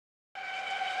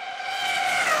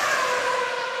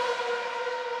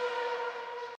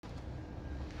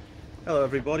Hello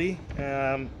everybody,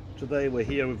 today we're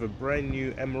here with a brand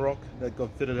new Amarok that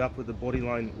got fitted up with the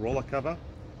Bodyline Roller Cover.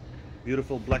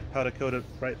 Beautiful black powder coated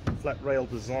flat rail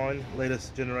design,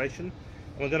 latest generation.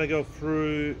 And we're going to go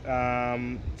through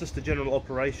just the general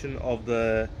operation of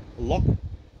the lock,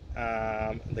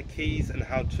 the keys, and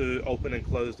how to open and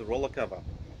close the roller cover.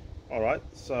 Alright,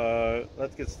 so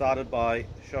let's get started by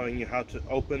showing you how to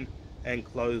open and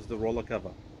close the roller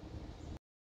cover.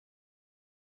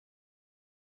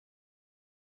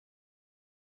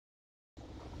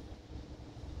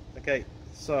 Okay,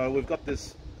 so we've got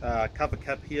this cover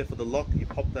cap here for the lock. You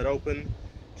pop that open.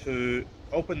 To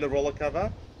open the roller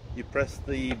cover, you press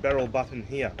the barrel button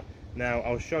here. Now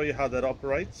I'll show you how that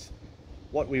operates.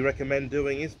 What we recommend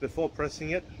doing is, before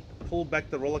pressing it, pull back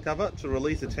the roller cover to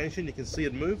release the tension. You can see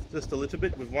it move just a little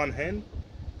bit with one hand,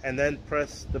 and then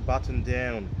press the button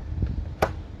down.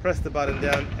 Press the button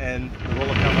down and the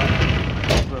roller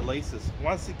cover releases.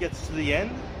 Once it gets to the end,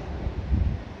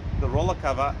 the roller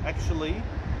cover actually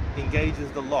engages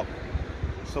the lock.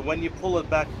 So when you pull it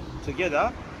back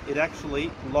together, it actually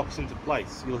locks into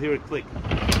place. You'll hear it click.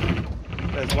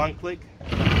 There's one click,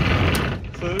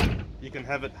 two, you can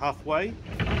have it halfway,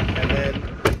 and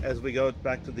then as we go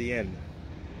back to the end,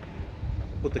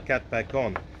 put the cap back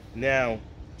on. Now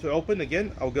to open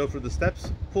again, I'll go through the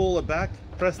steps. Pull it back,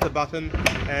 press the button,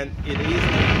 and it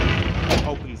easily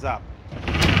opens up.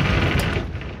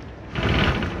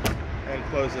 And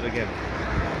close it again.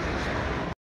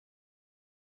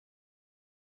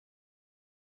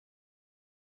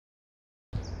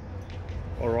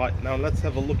 Alright, now let's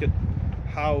have a look at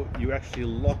how you actually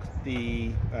lock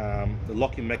the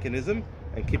locking mechanism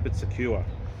and keep it secure.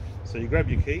 So you grab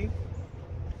your key.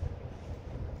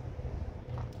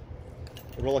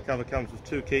 The roller cover comes with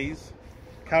two keys.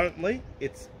 Currently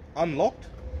it's unlocked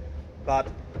but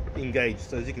engaged.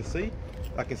 So as you can see,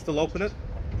 I can still open it,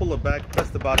 pull it back, press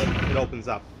the button, it opens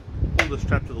up. Pull the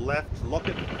strap to the left to lock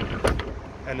it,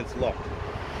 and it's locked.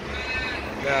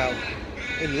 Now,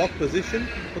 in lock position,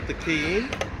 put the key in,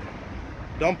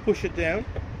 don't push it down,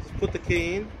 just put the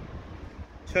key in,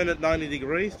 turn it 90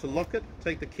 degrees to lock it,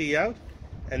 take the key out,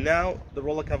 and now the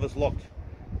roller cover is locked.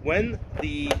 When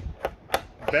the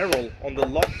barrel on the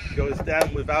lock goes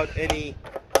down without any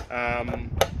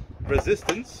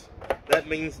resistance, that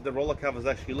means the roller cover is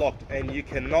actually locked and you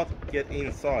cannot get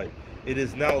inside. It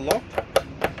is now locked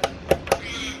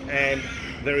and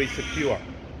very secure,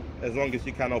 as long as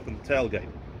you can't open the tailgate.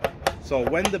 So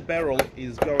when the barrel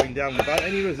is going down without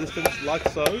any resistance, like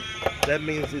so, that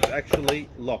means it's actually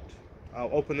locked.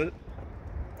 I'll open it,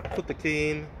 put the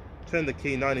key in, turn the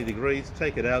key 90 degrees,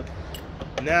 take it out.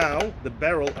 Now the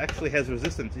barrel actually has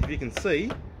resistance. If you can see,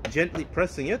 gently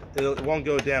pressing it, it won't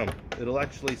go down. It'll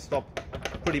actually stop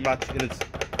pretty much in its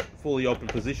fully open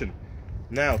position.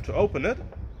 Now to open it,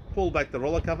 pull back the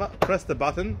roller cover, press the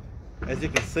button. As you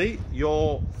can see,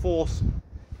 your force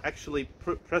actually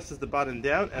presses the button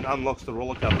down and unlocks the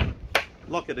roller cover.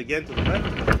 Lock it again to the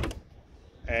left,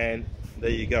 and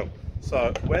there you go.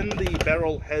 So when the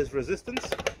barrel has resistance,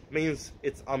 means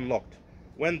it's unlocked.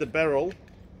 When the barrel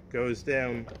goes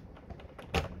down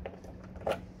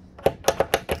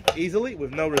easily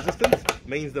with no resistance,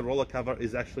 means the roller cover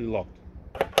is actually locked.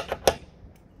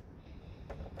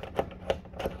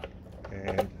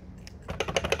 And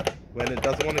when it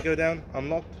doesn't want to go down,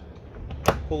 unlocked,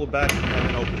 pull it back and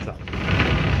it opens up.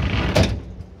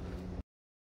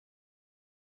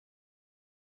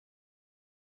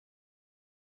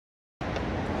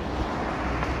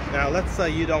 Now let's say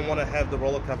you don't want to have the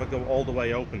roller cover go all the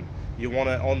way open. You want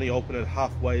to only open it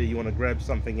halfway, you want to grab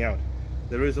something out.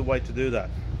 There is a way to do that.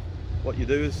 What you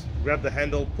do is grab the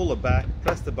handle, pull it back,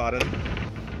 press the button,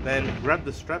 then grab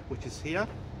the strap, which is here,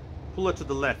 pull it to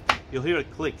the left. You'll hear it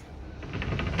click.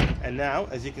 And now,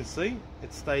 as you can see,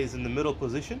 it stays in the middle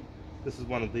position. This is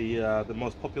one of the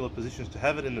most popular positions to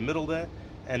have it in the middle there,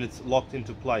 and it's locked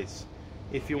into place.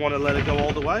 If you want to let it go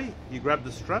all the way, you grab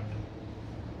the strap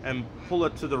and pull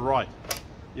it to the right.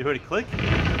 You heard it click,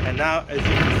 and now as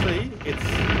you can see, it's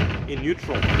in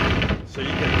neutral. So you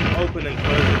can open and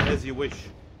close it as you wish.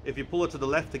 If you pull it to the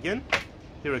left again,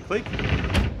 hear it click,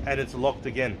 and it's locked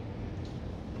again.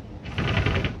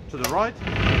 To the right,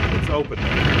 it's open.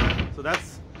 So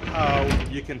that's how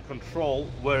you can control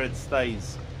where it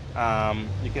stays.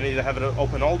 You can either have it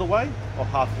open all the way or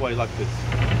halfway like this,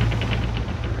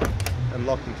 and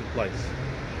locked into place.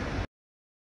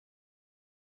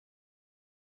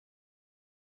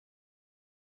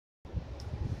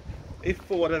 If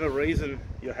for whatever reason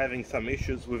you're having some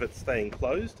issues with it staying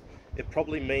closed, it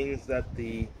probably means that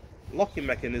the locking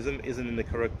mechanism isn't in the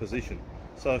correct position.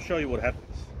 So I'll show you what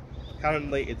happens.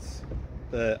 Currently it's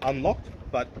unlocked,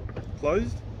 but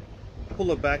closed.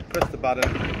 Pull it back, press the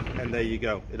button, and there you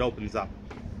go, it opens up.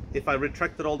 If I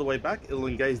retract it all the way back, it'll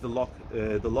engage the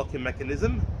locking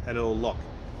mechanism and it'll lock.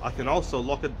 I can also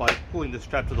lock it by pulling the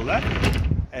strap to the left,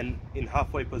 and in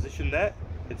halfway position there,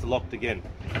 it's locked again.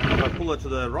 If I pull it to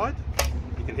the right,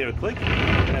 you can hear a click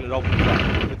and it opens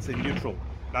up. It's in neutral.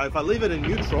 Now if I leave it in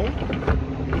neutral,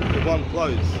 it won't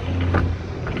close.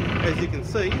 As you can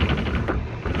see,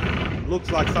 it looks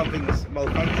like something's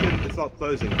malfunctioned, it's not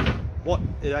closing. What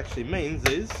it actually means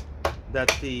is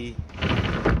that the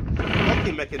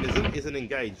locking mechanism isn't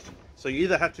engaged. So you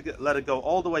either have to let it go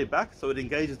all the way back so it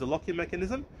engages the locking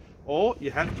mechanism, or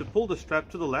you have to pull the strap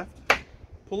to the left,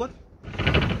 pull it,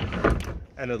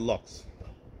 and it locks.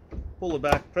 Pull it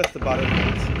back, press the button,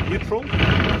 it's neutral.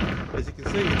 As you can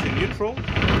see, it's in neutral.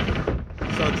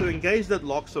 So to engage that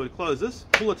lock so it closes,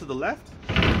 pull it to the left,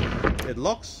 it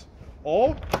locks,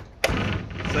 or,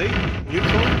 see,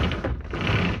 neutral,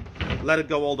 let it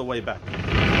go all the way back.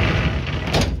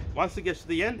 Once it gets to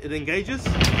the end, it engages,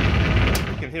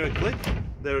 you can hear it click,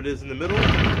 there it is in the middle,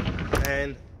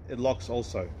 and it locks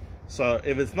also. So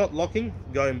if it's not locking,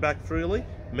 going back freely,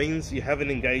 means you haven't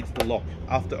engaged the lock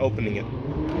after opening it.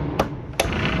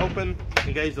 Open,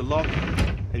 engage the lock,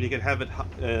 and you can have it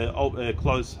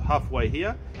close halfway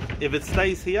here. If it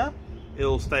stays here,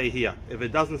 it'll stay here. If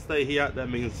it doesn't stay here, that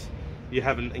means you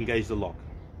haven't engaged the lock.